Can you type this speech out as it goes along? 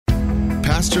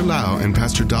Pastor Lau and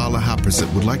Pastor Dala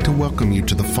Haprasit would like to welcome you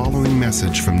to the following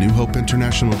message from New Hope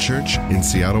International Church in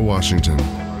Seattle, Washington.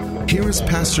 Here is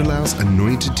Pastor Lau's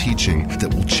anointed teaching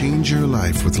that will change your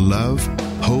life with love,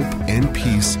 hope, and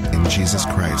peace in Jesus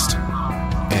Christ.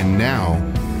 And now,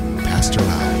 Pastor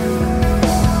Lau.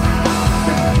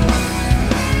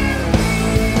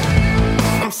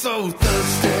 I'm so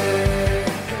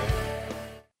thirsty.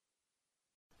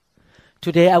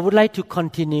 Today, I would like to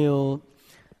continue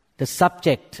the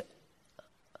subject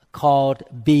called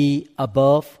Be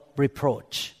Above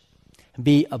Reproach.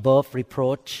 Be Above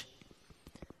Reproach.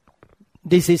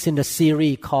 This is in the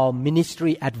series called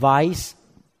Ministry Advice.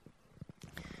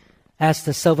 As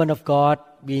the servant of God,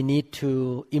 we need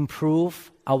to improve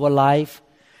our life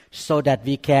so that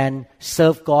we can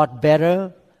serve God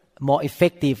better, more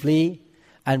effectively,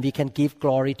 and we can give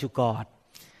glory to God.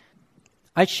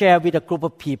 I shared with a group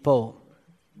of people,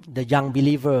 the young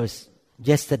believers,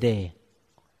 yesterday,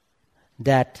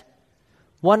 that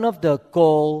one of the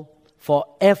goals for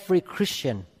every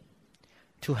Christian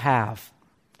to have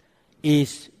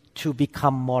is to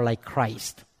become more like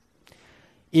Christ.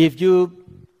 If you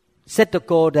set the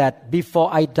goal that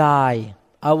before I die,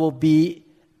 I will be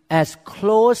as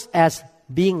close as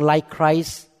being like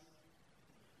Christ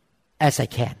as I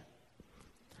can.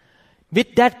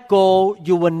 With that goal,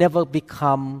 you will never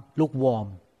become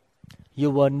lukewarm. You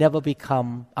will never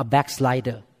become a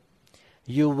backslider.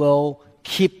 You will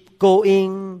keep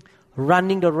going,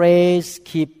 running the race,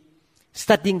 keep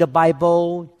studying the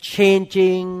Bible,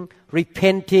 changing,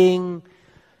 repenting.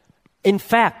 In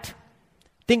fact,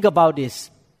 think about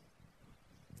this.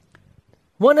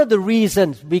 One of the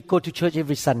reasons we go to church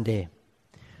every Sunday,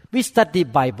 we study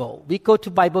Bible, we go to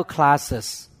Bible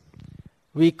classes,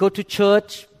 we go to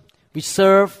church, we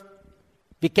serve,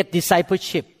 we get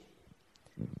discipleship.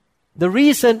 The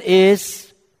reason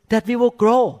is that we will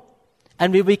grow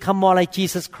and we become more like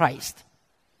Jesus Christ.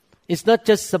 It's not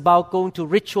just about going to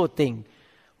ritual thing.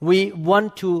 We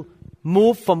want to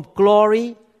move from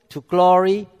glory to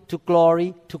glory to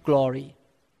glory to glory.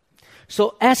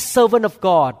 So as servant of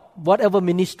God, whatever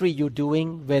ministry you're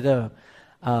doing, whether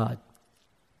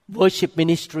worship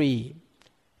ministry,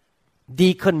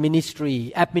 deacon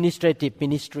ministry, administrative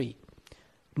ministry,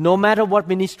 no matter what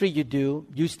ministry you do,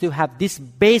 you still have this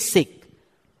basic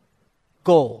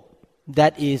goal.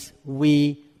 That is,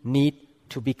 we need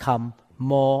to become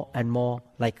more and more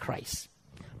like Christ.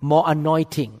 More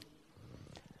anointing.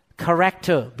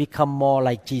 Character become more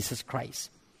like Jesus Christ.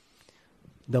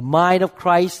 The mind of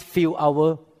Christ fill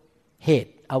our head,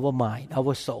 our mind,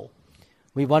 our soul.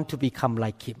 We want to become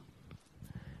like Him.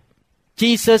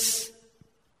 Jesus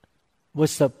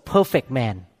was a perfect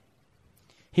man.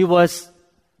 He was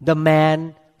the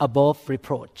man above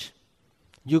reproach.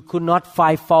 You could not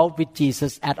find fault with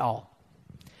Jesus at all.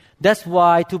 That's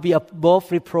why to be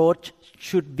above reproach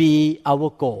should be our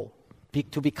goal,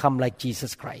 to become like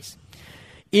Jesus Christ.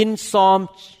 In Psalm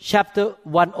chapter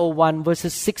 101,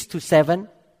 verses 6 to 7,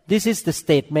 this is the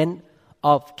statement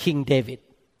of King David.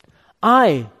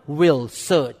 I will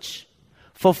search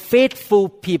for faithful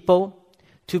people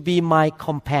to be my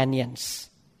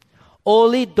companions.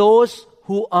 Only those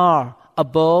who are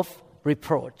above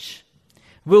reproach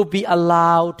will be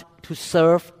allowed to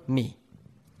serve me.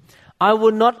 I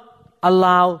will not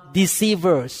allow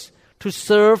deceivers to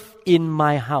serve in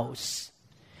my house,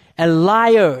 and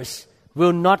liars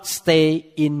will not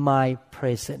stay in my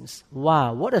presence.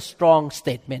 Wow, what a strong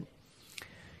statement.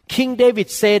 King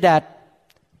David said that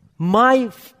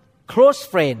my close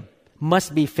friend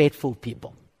must be faithful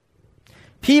people.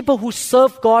 People who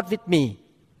serve God with me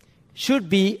should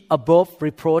be above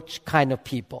reproach kind of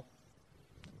people.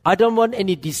 I don't want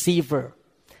any deceiver,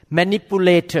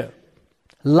 manipulator,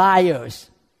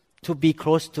 liars to be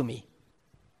close to me.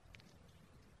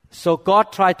 So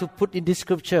God tried to put in this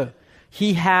scripture,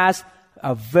 He has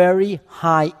a very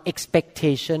high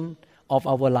expectation of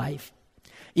our life.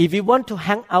 If we want to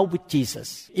hang out with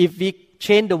Jesus, if we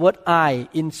change the word I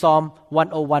in Psalm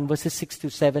 101 verses 6 to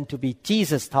 7 to be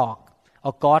Jesus talk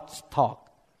or God's talk.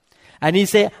 And He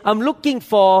said, I'm looking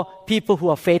for people who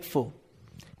are faithful,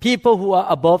 people who are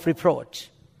above reproach,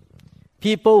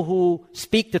 people who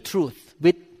speak the truth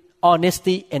with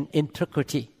honesty and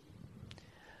integrity.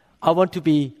 I want to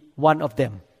be one of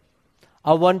them.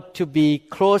 I want to be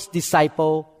close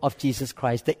disciple of Jesus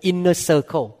Christ, the inner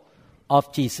circle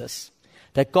of Jesus.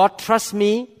 That God trusts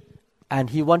me and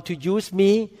He wants to use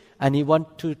me and He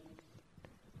wants to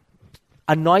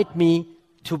anoint me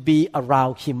to be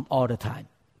around Him all the time.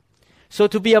 So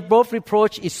to be above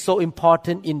reproach is so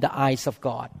important in the eyes of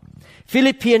God.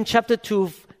 Philippians chapter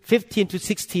 2, 15 to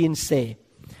 16 say,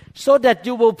 so that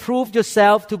you will prove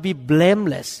yourself to be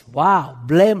blameless. Wow,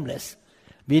 blameless.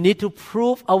 We need to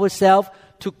prove ourselves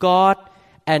to God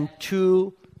and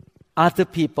to other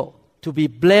people to be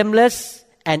blameless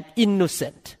and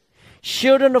innocent,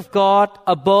 children of God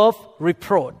above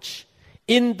reproach,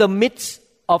 in the midst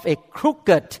of a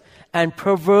crooked and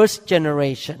perverse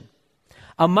generation,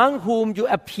 among whom you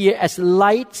appear as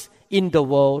lights in the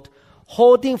world,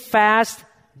 holding fast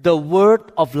the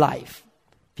word of life.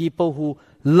 People who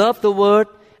love the word,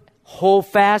 hold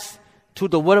fast to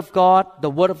the word of God, the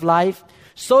word of life,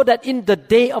 so that in the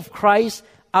day of Christ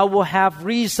I will have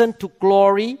reason to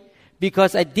glory,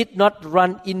 because I did not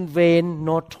run in vain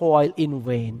nor toil in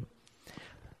vain.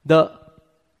 The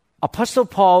Apostle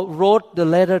Paul wrote the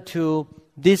letter to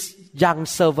this young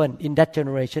servant in that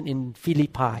generation in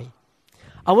Philippi.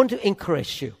 I want to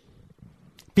encourage you.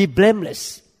 Be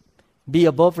blameless. Be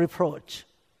above reproach.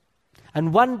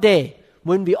 And one day,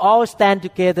 when we all stand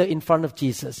together in front of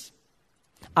Jesus,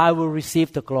 I will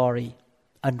receive the glory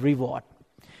and reward,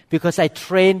 because I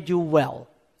trained you well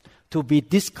to be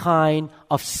this kind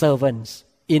of servants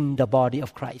in the body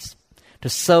of Christ. The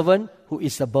servant who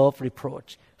is above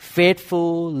reproach.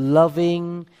 Faithful,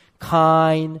 loving,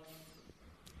 kind,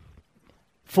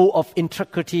 full of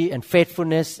integrity and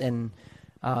faithfulness and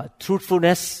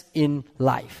truthfulness in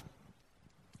life.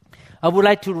 I would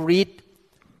like to read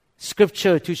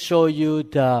scripture to show you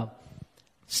the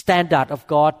standard of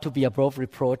God to be above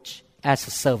reproach as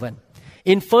a servant.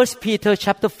 In 1 Peter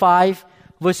chapter 5,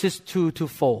 verses 2 to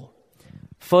 4.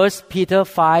 1 Peter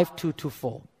 5, 2 to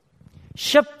 4.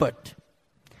 Shepherd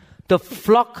the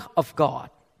flock of God,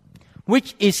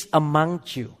 which is among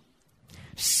you,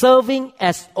 serving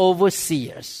as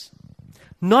overseers,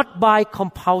 not by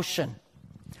compulsion,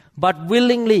 but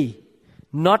willingly,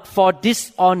 not for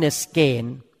dishonest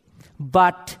gain,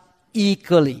 but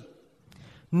eagerly,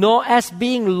 nor as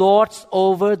being lords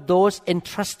over those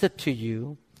entrusted to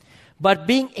you, but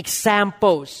being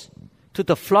examples to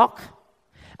the flock.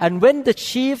 And when the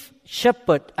chief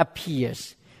shepherd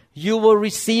appears, you will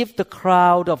receive the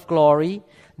crown of glory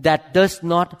that does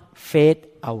not fade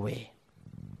away.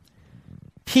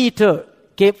 Peter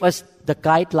gave us the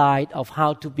guideline of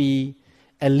how to be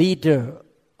a leader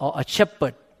or a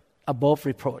shepherd above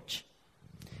reproach.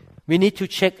 We need to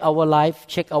check our life,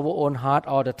 check our own heart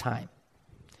all the time.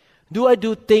 Do I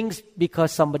do things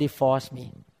because somebody forced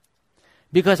me?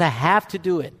 Because I have to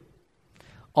do it?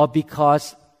 Or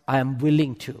because I am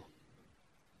willing to?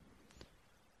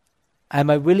 Am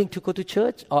I willing to go to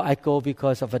church, or I go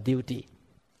because of a duty?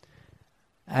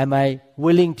 Am I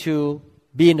willing to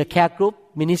be in a care group,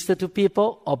 minister to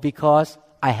people, or because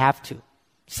I have to?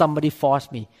 Somebody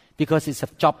forced me because it's a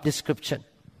job description.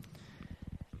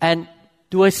 And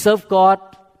do I serve God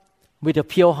with a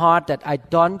pure heart that I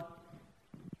don't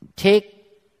take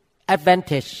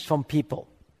advantage from people?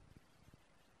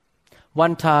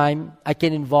 One time, I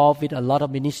get involved with a lot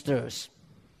of ministers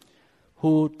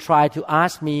who try to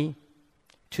ask me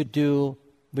to do,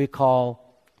 we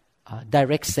call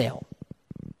direct sale.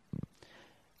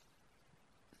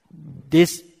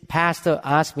 This pastor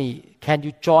asked me, can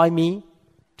you join me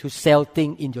to sell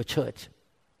things in your church?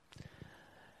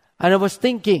 And I was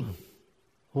thinking,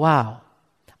 wow,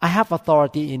 I have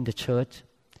authority in the church.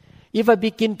 If I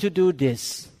begin to do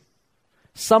this,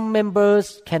 some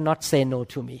members cannot say no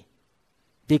to me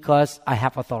because I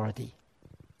have authority.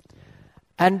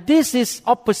 And this is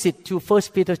opposite to 1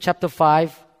 Peter chapter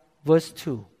 5, verse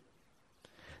 2.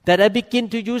 That I begin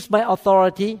to use my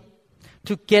authority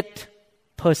to get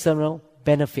personal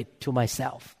benefit to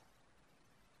myself.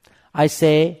 I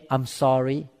say, I'm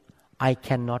sorry, I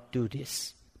cannot do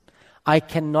this. I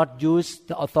cannot use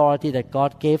the authority that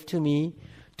God gave to me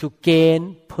to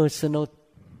gain personal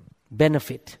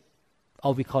benefit,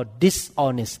 or we call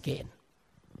dishonest gain.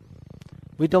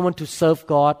 We don't want to serve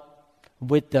God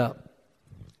with the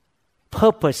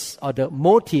purpose or the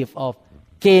motive of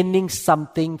gaining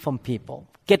something from people,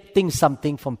 getting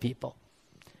something from people.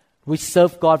 We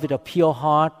serve God with a pure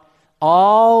heart,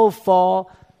 all for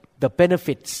the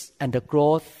benefits and the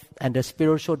growth and the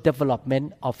spiritual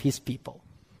development of His people,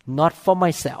 not for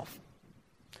myself.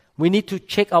 We need to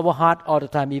check our heart all the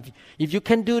time. If you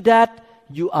can do that,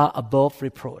 you are above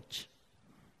reproach.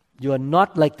 You are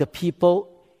not like the people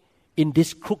in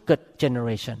this crooked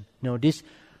generation. No, these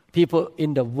people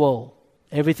in the world,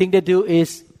 everything they do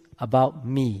is about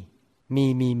me.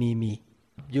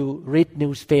 You read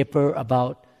newspaper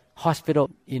about hospital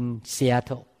in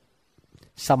Seattle.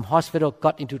 Some hospital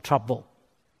got into trouble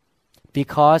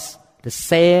because the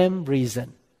same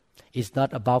reason is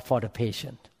not about for the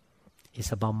patient.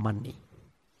 It's about money.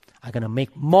 I'm going to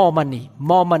make more money.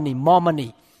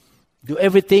 do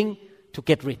everything to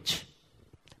get rich.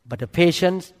 But the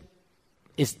patient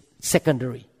is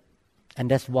secondary. And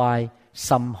that's why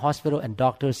some hospital and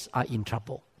doctors are in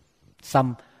trouble.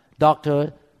 Some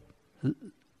doctors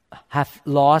have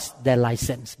lost their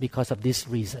license because of this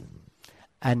reason.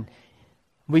 And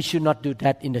we should not do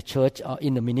that in the church or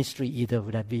in the ministry either.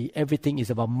 That everything is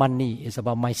about money, is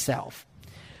about myself.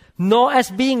 Nor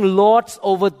as being lords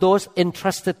over those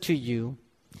entrusted to you.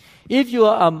 If you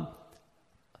are a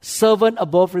servant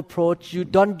above reproach, you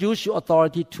don't use your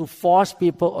authority to force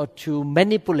people or to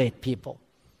manipulate people.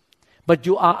 But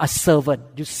you are a servant.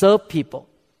 You serve people.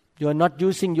 You are not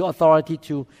using your authority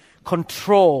to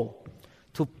control,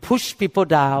 to push people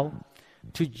down,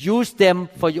 to use them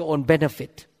for your own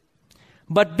benefit.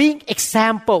 But being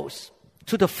examples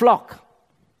to the flock.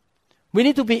 We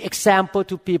need to be example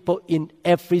to people in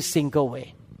every single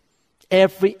way,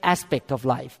 every aspect of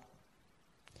life.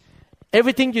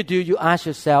 Everything you do, you ask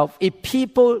yourself, if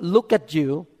people look at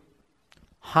you,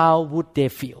 how would they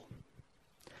feel?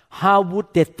 How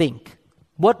would they think?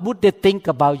 What would they think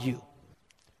about you?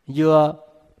 Your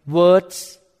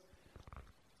words,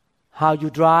 how you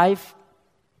drive.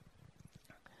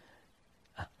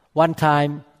 One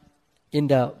time in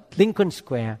the Lincoln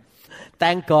Square,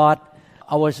 thank God,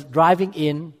 I was driving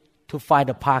in to find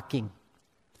a parking.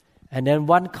 And then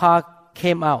one car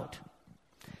came out.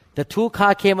 The two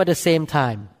cars came at the same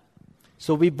time.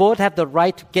 So we both have the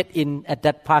right to get in at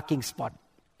that parking spot.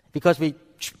 Because we,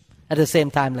 at the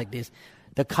same time like this.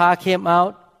 The car came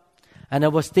out, and I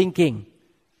was thinking,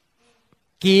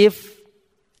 give,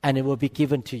 and it will be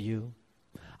given to you.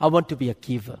 I want to be a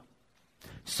giver.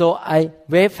 So I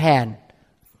wave hand,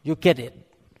 you get it.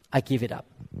 I give it up.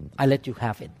 I let you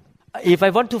have it. If I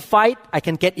want to fight, I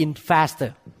can get in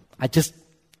faster. I just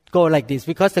go like this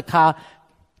because that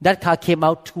car came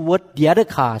out toward the other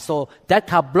car. So that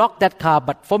car blocked that car,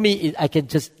 but for me, I can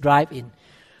just drive in.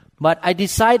 But I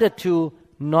decided to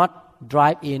not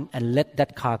drive in and let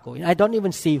that car go in. I don't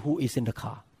even see who is in the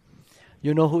car.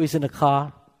 You know who is in the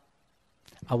car?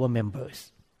 Our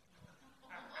members.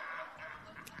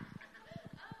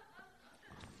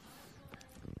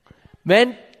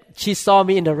 When she saw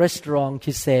me in the restaurant,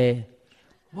 she said,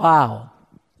 wow,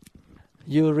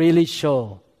 you really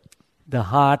show the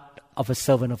heart of a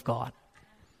servant of God.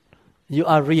 You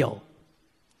are real.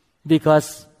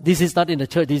 Because this is not in the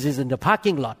church, this is in the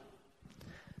parking lot.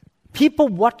 People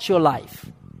watch your life.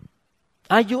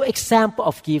 Are you example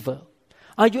of giver?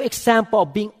 Are you example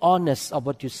of being honest of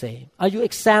what you say? Are you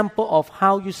example of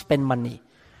how you spend money?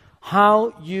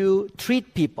 How you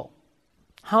treat people?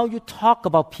 How you talk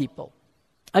about people?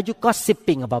 Are you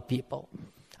gossiping about people?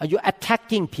 Are you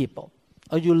attacking people?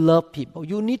 Or you love people?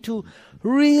 You need to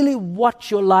really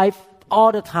watch your life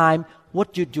all the time,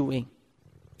 what you're doing.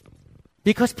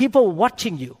 Because people are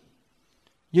watching you.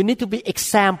 You need to be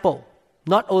example,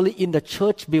 not only in the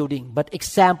church building, but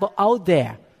example out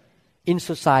there in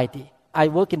society. I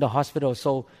work in the hospital,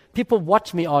 so people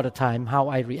watch me all the time, how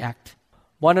I react.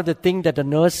 One of the things that the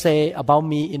nurse say about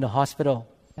me in the hospital,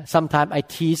 sometimes I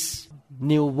tease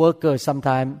new workers,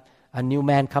 sometimes a new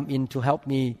man come in to help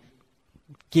me,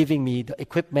 giving me the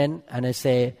equipment, and I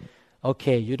say,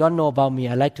 okay, you don't know about me,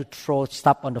 I like to throw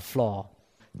stuff on the floor.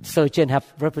 Surgeons have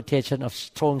reputation of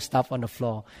throwing stuff on the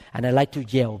floor, and I like to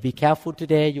yell, be careful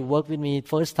today, you work with me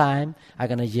first time, I'm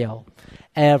going to yell.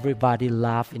 Everybody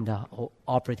laugh in the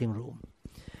operating room.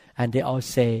 And they all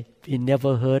say, we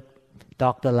never heard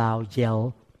Dr. Lau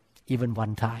yell even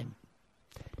one time.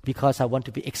 Because I want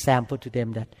to be example to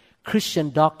them that Christian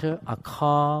doctors are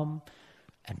calm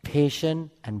and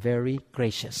patient and very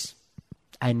gracious.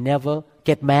 I never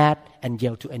get mad and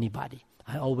yell to anybody.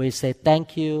 I always say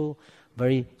thank you,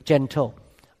 very gentle.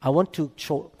 I want to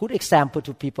show good example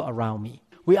to people around me.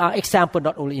 We are example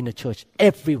not only in the church,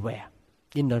 everywhere.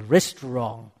 In the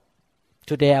restaurant.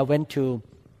 Today I went to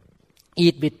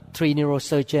eat with 3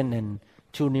 neurosurgeons and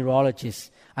 2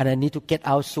 neurologists. And I need to get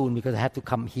out soon because I have to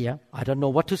come here. I don't know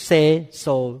what to say.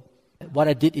 So what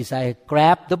I did is I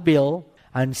grabbed the bill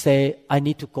and say, I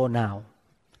need to go now.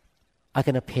 I'm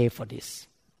going to pay for this.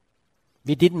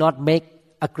 We did not make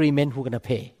agreement who's going to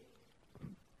pay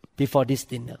before this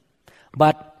dinner.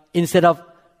 But instead of,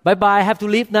 bye-bye, I have to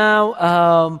leave now.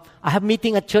 I have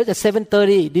meeting at church at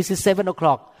 7:30. This is 7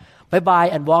 o'clock. Bye-bye,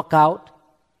 and walk out.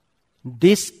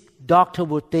 This doctor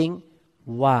would think,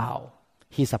 wow,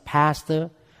 he's a pastor,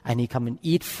 and he come and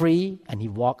eat free, and he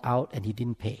walk out, and he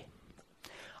didn't pay.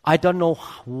 I don't know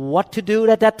what to do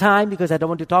at that time because I don't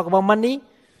want to talk about money.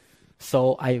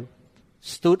 So I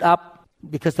stood up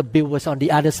because the bill was on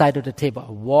the other side of the table.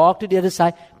 I walked to the other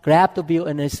side, grabbed the bill,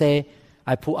 and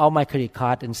I pull out my credit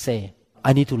card and say,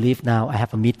 I need to leave now. I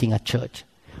have a meeting at church,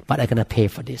 but I'm going to pay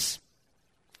for this.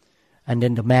 And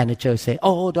then the manager say,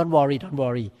 oh, don't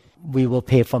worry. We will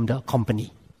pay from the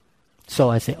company. So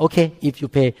I say, okay, if you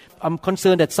pay. I'm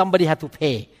concerned that somebody has to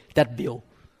pay that bill.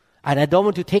 And I don't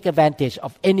want to take advantage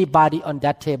of anybody on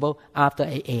that table after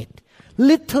I ate.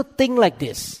 Little thing like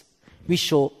this, we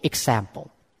show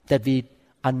example that we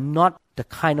are not the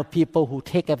kind of people who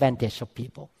take advantage of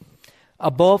people.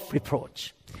 Above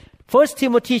reproach. 1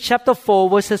 Timothy chapter 4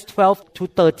 verses 12 to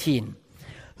 13.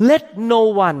 Let no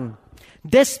one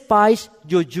despise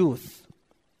your youth.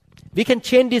 We can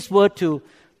change this word to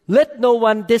let no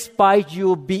one despise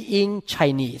you being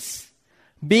Chinese,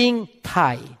 being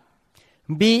Thai,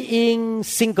 being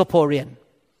Singaporean,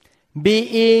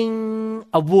 being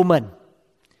a woman,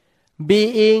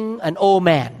 being an old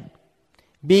man,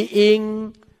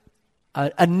 being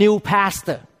a new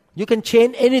pastor. You can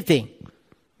change anything.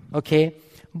 Okay?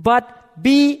 But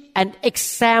be an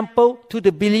example to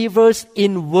the believers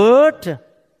in word.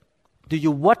 Do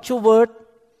you watch your word?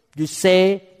 You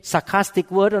say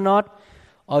sarcastic word or not?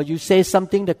 Or you say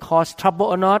something that cause trouble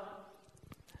or not?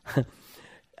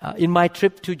 In my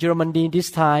trip to Germany this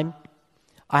time,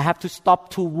 I have to stop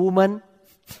two women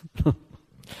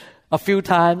a few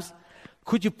times.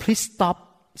 Could you please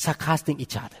stop sarcastic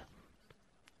each other?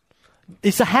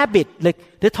 It's a habit.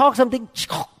 Like they talk something,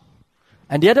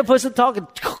 and the other person talk and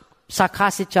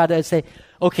sarcastic each other and say,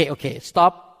 okay,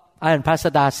 stop. I and Pastor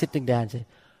Da sitting there and say,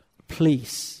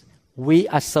 please, we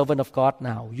are servant of God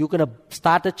now. You're going to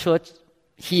start a church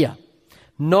here.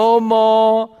 No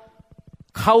more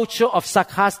culture of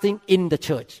sarcastic in the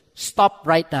church. Stop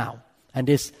right now. And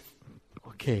this,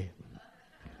 okay.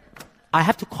 I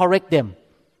have to correct them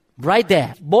right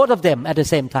there, both of them at the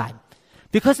same time.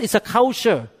 Because it's a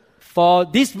culture for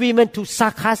these women to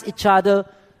sarcastic each other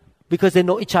because they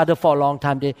know each other for a long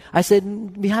time. I said,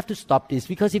 we have to stop this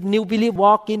because if new believer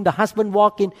walk in, the husband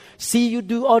walk in, see you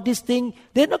do all these things,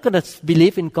 they're not going to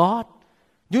believe in God.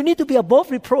 You need to be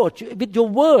above reproach with your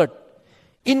word.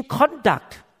 In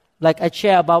conduct, like I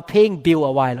shared about paying bill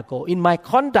a while ago, in my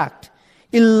conduct,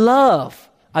 in love,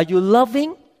 are you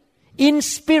loving? In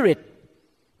spirit,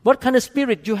 what kind of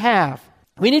spirit you have?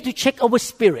 We need to check our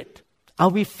spirit. Are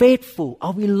we faithful?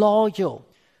 Are we loyal?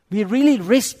 We really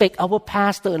respect our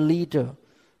pastor and leader.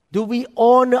 Do we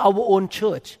honor our own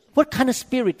church? What kind of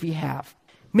spirit we have?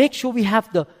 Make sure we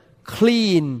have the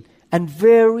clean and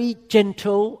very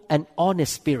gentle and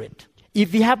honest spirit.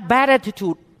 If we have bad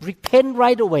attitude, repent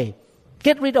right away.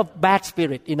 Get rid of bad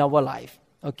spirit in our life.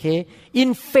 Okay?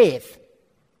 In faith,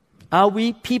 are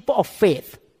we people of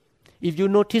faith? If you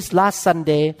notice last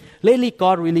Sunday, lately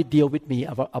God really deal with me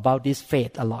about this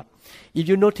faith a lot. If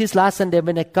you notice last Sunday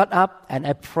when I got up and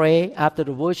I pray after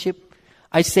the worship,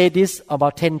 I say this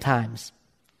about 10 times.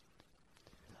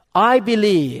 I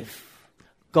believe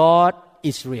God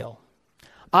is real.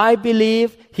 I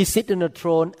believe He sits on the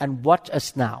throne and watch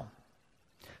us now.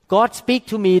 God speak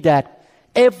to me that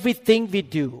everything we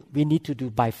do, we need to do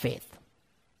by faith,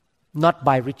 not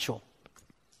by ritual.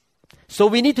 So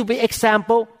we need to be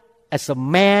example as a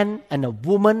man and a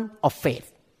woman of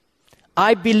faith.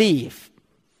 I believe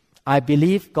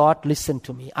God listened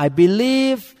to me. I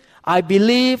believe.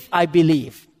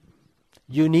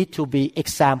 You need to be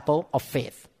example of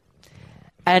faith.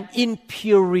 And in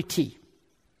purity,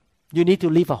 you need to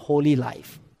live a holy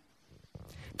life.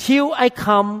 Till I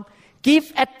come,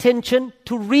 give attention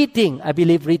to reading. I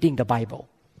believe reading the Bible.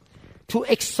 To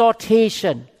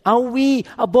exhortation. Are we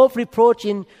above reproach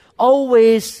in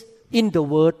always in the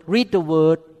Word, read the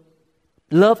Word,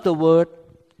 love the Word?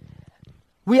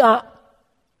 We are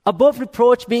above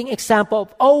reproach being example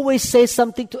of always say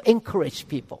something to encourage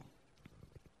people.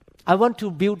 I want to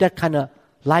build that kind of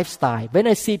lifestyle. When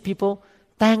I see people,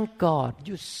 thank God,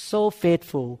 you're so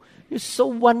faithful, you're so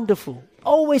wonderful.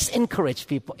 Always encourage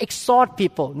people, exhort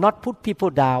people, not put people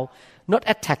down, not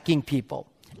attacking people.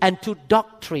 And to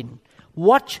doctrine,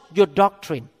 watch your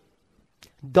doctrine.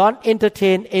 Don't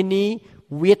entertain any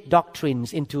weird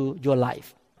doctrines into your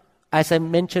life. As I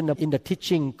mentioned in the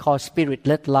teaching called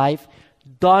Spirit-Led Life,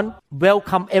 don't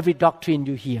welcome every doctrine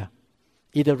you hear.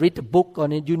 Either read a book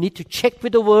on it. You need to check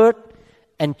with the Word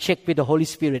and check with the Holy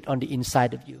Spirit on the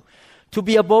inside of you. To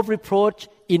be above reproach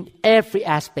in every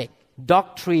aspect.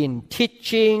 Doctrine,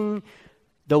 teaching,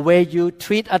 the way you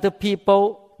treat other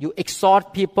people, you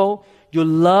exhort people, you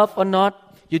love or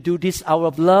not, you do this out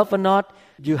of love or not,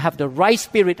 you have the right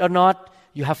spirit or not,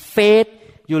 you have faith,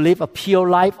 you live a pure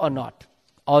life or not.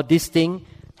 All these things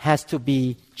has to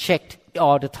be checked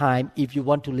all the time if you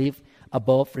want to live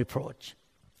above reproach.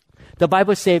 The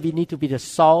Bible says we need to be the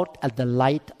salt and the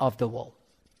light of the world.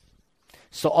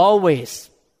 So always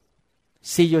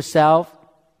See yourself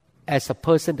as a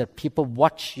person that people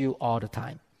watch you all the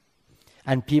time.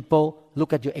 And people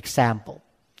look at your example.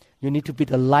 You need to be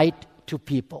the light to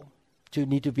people. You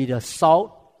need to be the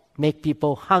salt, make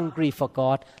people hungry for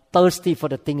God, thirsty for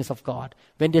the things of God.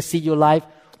 When they see your life,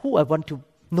 I want to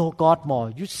know God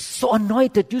more. You're so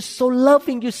anointed, you're so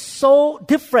loving, you're so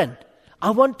different. I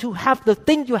want to have the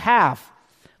thing you have.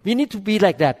 We need to be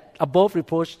like that, above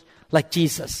reproach, like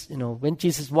Jesus. When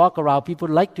Jesus walked around, people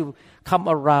like to come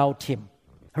around him.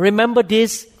 Remember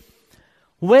this,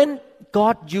 when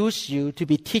God used you to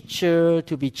be teacher,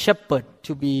 to be shepherd,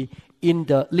 to be in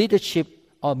the leadership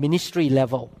or ministry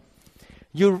level,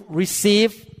 you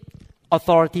receive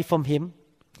authority from him,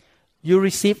 you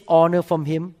receive honor from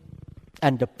him,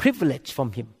 and the privilege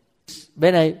from him.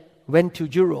 When I went to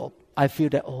Europe, I feel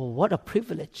that, what a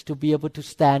privilege to be able to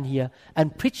stand here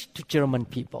and preach to German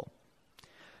people.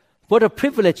 What a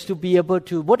privilege to be able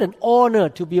to, what an honor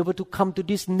to be able to come to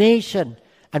this nation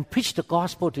and preach the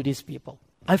gospel to these people.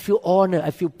 I feel honored,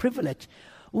 I feel privileged.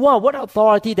 Wow, what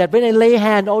authority that when I lay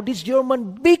hand, this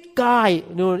German big guy,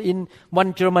 in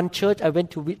one German church, I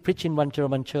went to preach in one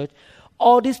German church,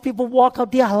 all these people walk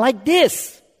out there like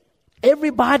this.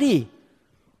 Everybody.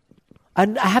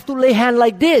 And I have to lay hand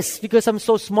like this because I'm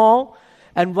so small.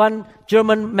 And one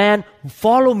German man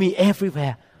follow me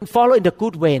everywhere. Follow in the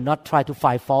good way, not try to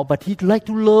find fault, but he'd like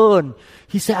to learn.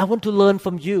 He said, I want to learn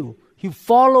from you. He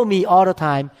follow me all the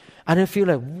time. And I feel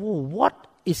like, whoa, what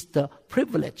is the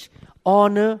privilege,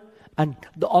 honor, and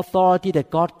the authority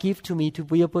that God gives to me to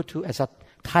be able to, as a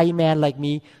Thai man like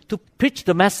me, to preach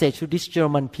the message to these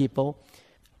German people.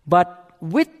 But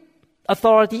with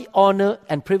authority, honor,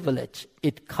 and privilege,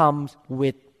 it comes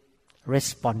with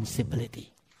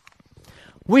responsibility.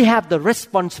 We have the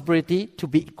responsibility to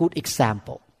be a good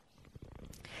example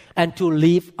and to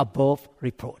live above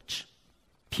reproach.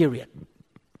 Period.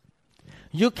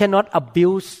 You cannot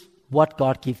abuse what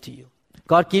God gives to you.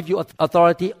 God gives you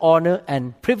authority, honor,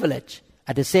 and privilege.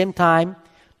 At the same time,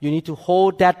 you need to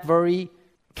hold that very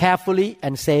carefully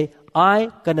and say,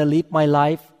 I'm going to live my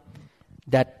life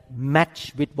that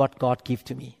match with what God gives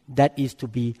to me. That is to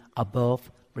be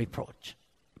above reproach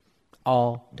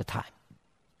all the time.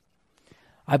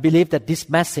 I believe that this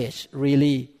message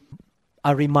really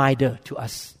a reminder to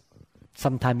us.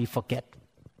 Sometimes we forget.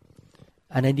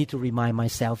 And I need to remind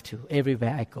myself too,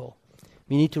 everywhere I go.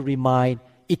 We need to remind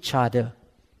each other.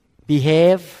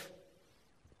 Behave.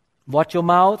 Watch your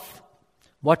mouth.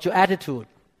 Watch your attitude.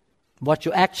 Watch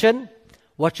your action.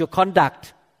 Watch your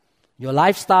conduct. Your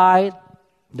lifestyle.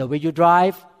 The way you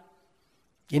drive.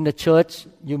 In the church,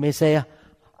 you may say,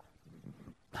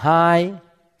 hi,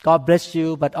 God bless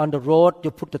you, but on the road,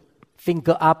 you put the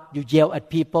finger up, you yell at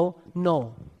people.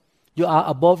 No. You are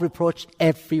above reproach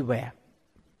everywhere.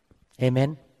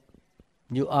 Amen.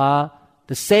 You are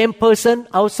the same person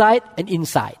outside and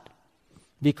inside.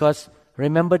 Because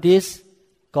remember this,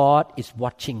 God is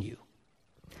watching you.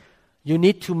 You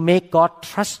need to make God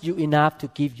trust you enough to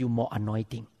give you more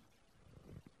anointing.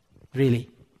 Really.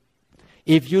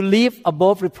 If you live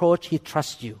above reproach, He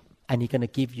trusts you. And He's going to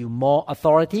give you more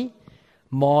authority,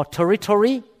 more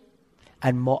territory,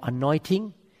 and more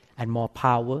anointing, and more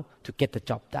power to get the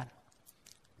job done.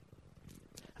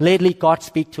 Lately, God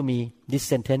speak to me, this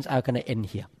sentence, I'm going to end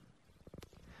here.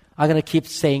 I'm going to keep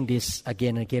saying this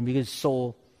again and again because it's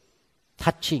so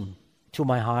touching to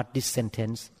my heart, this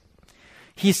sentence.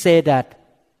 He said that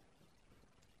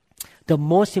the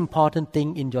most important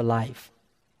thing in your life,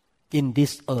 in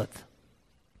this earth,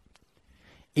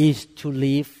 is to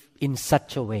live in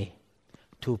such a way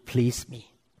to please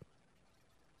me.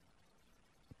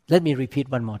 Let me repeat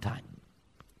one more time.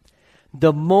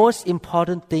 The most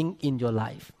important thing in your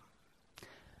life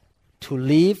to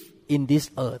live in this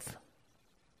earth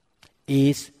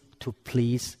is to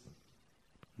please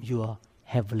your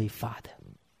Heavenly Father.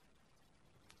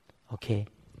 Okay?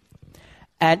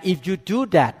 And if you do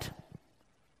that,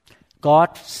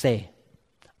 God say,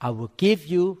 I will give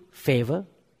you favor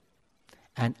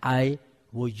and I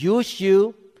will use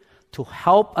you to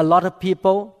help a lot of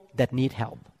people that need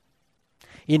help.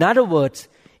 In other words,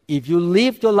 if you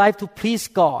live your life to please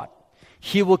God,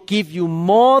 He will give you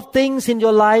more things in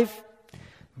your life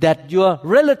that your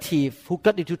relative who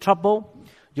got into trouble,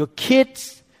 your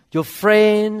kids, your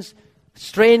friends,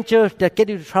 strangers that get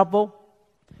into trouble,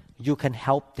 you can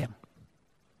help them.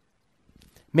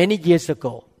 Many years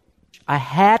ago, I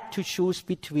had to choose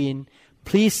between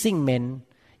pleasing men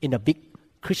in a big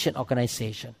Christian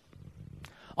organization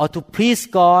or to please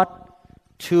God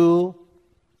to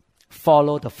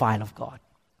follow the file of God.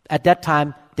 At that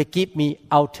time, they give me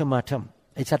ultimatum.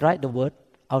 Is that right, the word?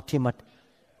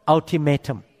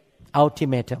 Ultimatum.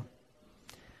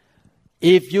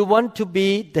 If you want to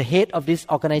be the head of this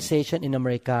organization in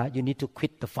America, you need to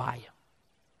quit the fire.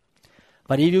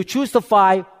 But if you choose the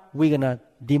fire, we're going to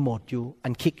demote you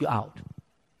and kick you out.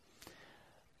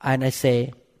 And I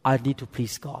say, I need to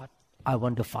please God. I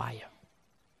want the fire.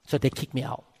 So they kick me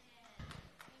out.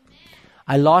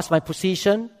 I lost my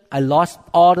position. I lost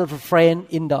all of the friends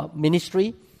in the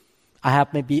ministry. I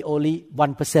have maybe only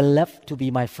 1% left to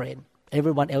be my friend.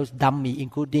 Everyone else dumped me,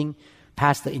 including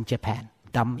pastor in Japan,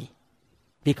 dumped me.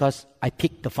 Because I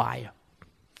picked the fire.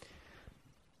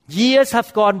 Years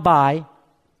have gone by.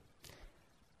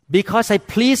 Because I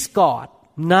pleased God,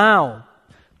 now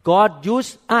God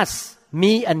used us,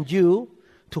 me and you,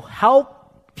 to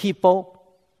help people,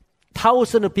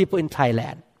 thousands of people in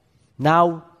Thailand.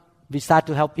 Now we start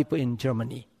to help people in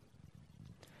Germany.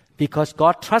 Because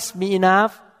God trusts me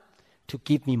enough to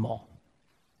give me more.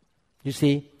 You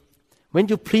see, when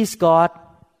you please God,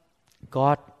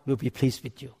 God will be pleased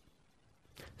with you.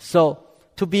 So,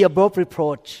 to be above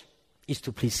reproach is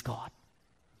to please God,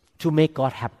 to make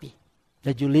God happy.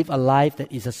 That you live a life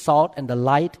that is a salt and the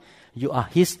light. You are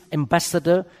His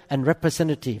ambassador and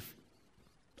representative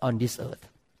on this earth.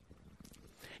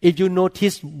 If you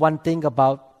notice one thing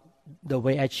about the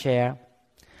way I share,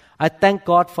 I thank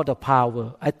God for the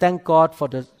power. I thank God for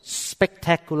the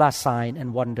spectacular sign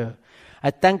and wonder. I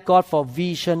thank God for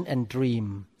vision and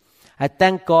dream. I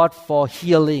thank God for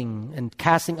healing and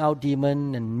casting out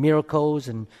demons and miracles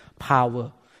and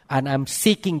power. And I'm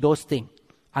seeking those things.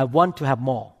 I want to have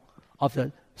more of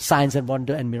the signs and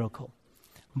wonder and miracle.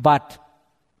 But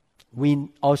we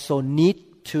also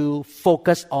need to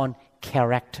focus on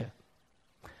character.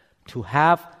 To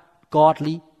have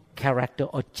godly character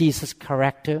or Jesus'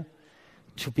 character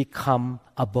to become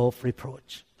above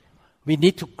reproach. We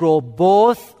need to grow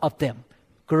both of them.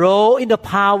 Grow in the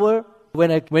power.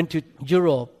 When I went to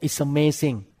Europe, it's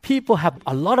amazing. People have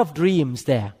a lot of dreams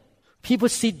there. People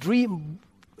see dream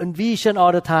and vision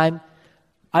all the time.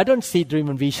 I don't see dream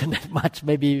and vision that much,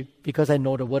 maybe because I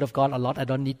know the Word of God a lot, I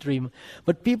don't need dream.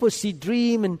 But people see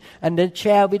dream and then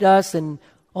share with us and,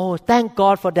 thank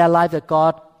God for their life that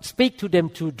God speak to them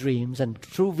through dreams and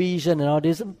through vision and all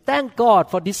this. And thank God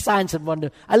for these signs and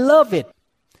wonder. I love it.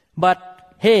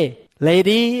 But hey,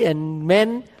 lady and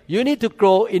men, you need to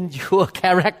grow in your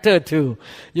character too.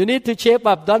 You need to shape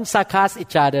up. Don't sarcasm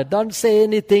each other. Don't say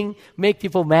anything, make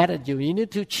people mad at you. You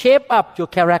need to shape up your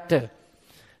character.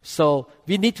 So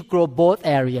we need to grow both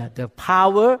areas, the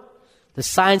power, the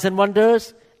signs and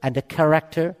wonders, and the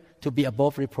character to be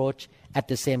above reproach at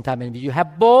the same time. And if you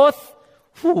have both,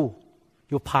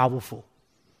 you're powerful.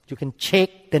 You can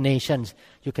shake the nations.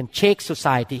 You can shake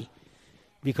society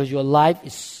because your life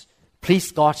is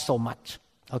please God so much.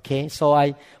 Okay, so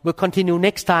I will continue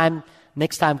next time.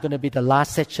 Next time going to be the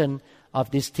last section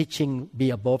of this teaching, Be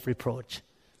Above Reproach.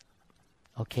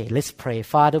 Okay, let's pray.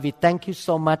 Father, we thank you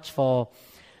so much for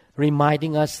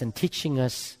reminding us and teaching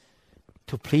us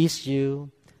to please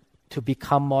you, to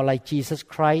become more like Jesus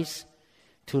Christ,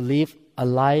 to live a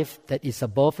life that is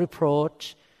above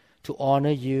reproach, to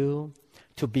honor you,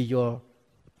 to be your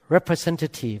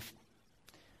representative.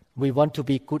 We want to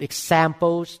be good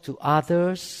examples to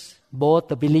others, both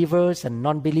the believers and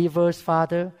non-believers,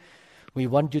 Father. We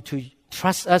want you to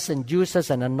trust us and use us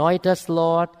and anoint us,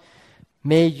 Lord.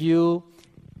 May you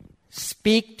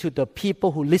speak to the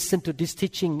people who listen to this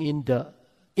teaching in the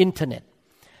internet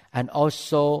and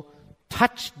also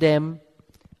touch them,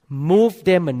 move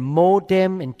them and mold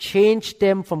them and change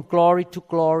them from glory to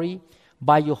glory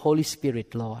by your Holy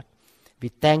Spirit, Lord. We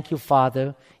thank you,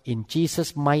 Father, in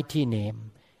Jesus' mighty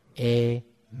name.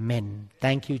 Amen.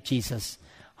 Thank you, Jesus.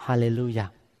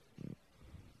 Hallelujah.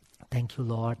 Thank you,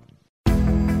 Lord.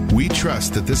 We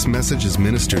trust that this message is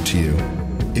ministered to you.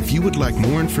 If you would like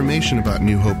more information about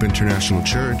New Hope International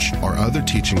Church or other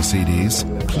teaching CDs,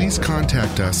 please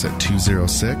contact us at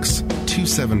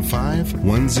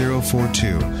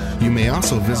 206-275-1042. You may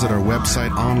also visit our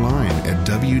website online at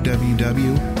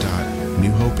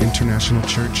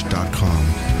www.newhopeinternationalchurch.com.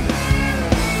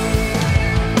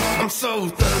 I'm so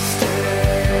thirsty.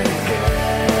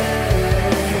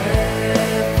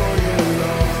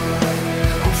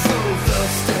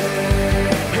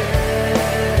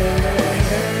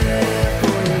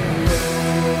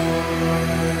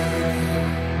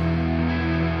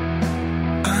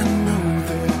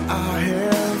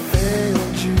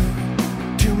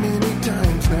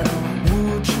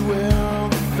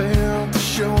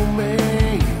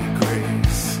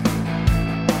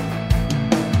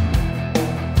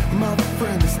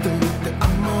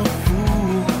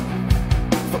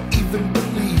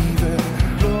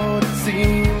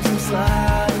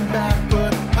 Sliding back,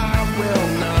 but I will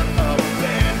not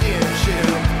abandon you.